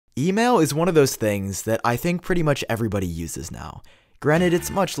Email is one of those things that I think pretty much everybody uses now. Granted, it's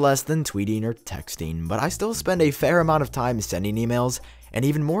much less than tweeting or texting, but I still spend a fair amount of time sending emails and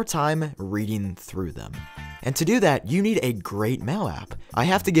even more time reading through them. And to do that, you need a great mail app. I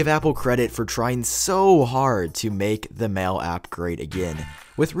have to give Apple credit for trying so hard to make the mail app great again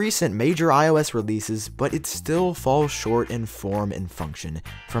with recent major iOS releases, but it still falls short in form and function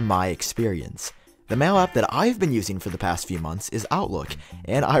from my experience. The mail app that I've been using for the past few months is Outlook,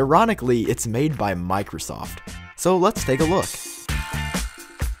 and ironically, it's made by Microsoft. So let's take a look.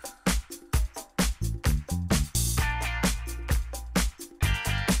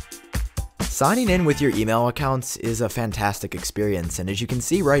 Signing in with your email accounts is a fantastic experience, and as you can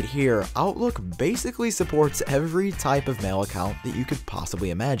see right here, Outlook basically supports every type of mail account that you could possibly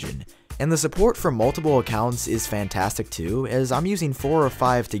imagine. And the support for multiple accounts is fantastic too, as I'm using 4 or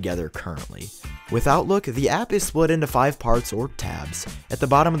 5 together currently. With Outlook, the app is split into 5 parts or tabs at the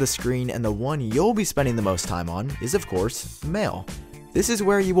bottom of the screen, and the one you'll be spending the most time on is, of course, Mail. This is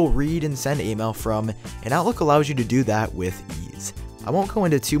where you will read and send email from, and Outlook allows you to do that with ease. I won't go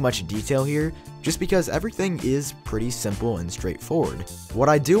into too much detail here, just because everything is pretty simple and straightforward. What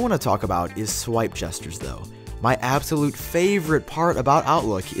I do want to talk about is swipe gestures though. My absolute favorite part about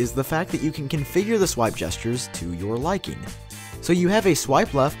Outlook is the fact that you can configure the swipe gestures to your liking. So you have a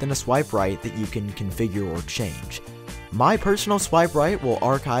swipe left and a swipe right that you can configure or change. My personal swipe right will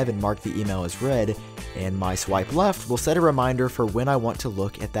archive and mark the email as read, and my swipe left will set a reminder for when I want to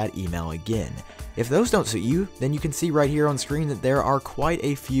look at that email again. If those don't suit you, then you can see right here on screen that there are quite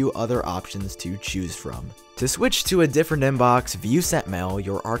a few other options to choose from. To switch to a different inbox, view sent mail,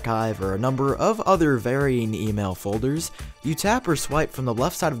 your archive, or a number of other varying email folders, you tap or swipe from the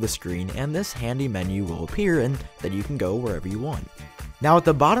left side of the screen and this handy menu will appear, and then you can go wherever you want. Now at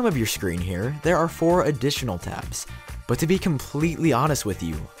the bottom of your screen here, there are 4 additional tabs, but to be completely honest with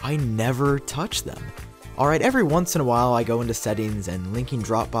you, I never touch them. Alright, every once in a while I go into settings and linking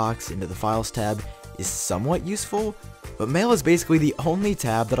Dropbox into the Files tab is somewhat useful, but Mail is basically the only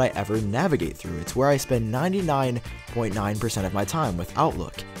tab that I ever navigate through. It's where I spend 99.9% of my time with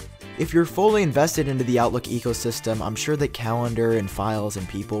Outlook. If you're fully invested into the Outlook ecosystem, I'm sure that Calendar and Files and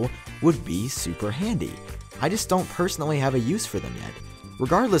People would be super handy. I just don't personally have a use for them yet.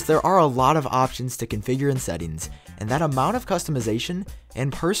 Regardless, there are a lot of options to configure in settings, and that amount of customization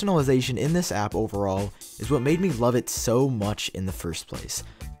and personalization in this app overall is what made me love it so much in the first place.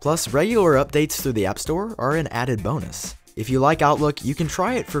 Plus, regular updates through the App Store are an added bonus. If you like Outlook, you can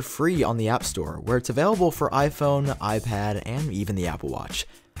try it for free on the App Store, where it's available for iPhone, iPad, and even the Apple Watch.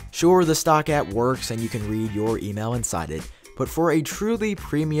 Sure, the stock app works and you can read your email inside it, but for a truly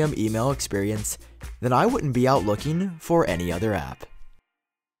premium email experience, then I wouldn't be out looking for any other app.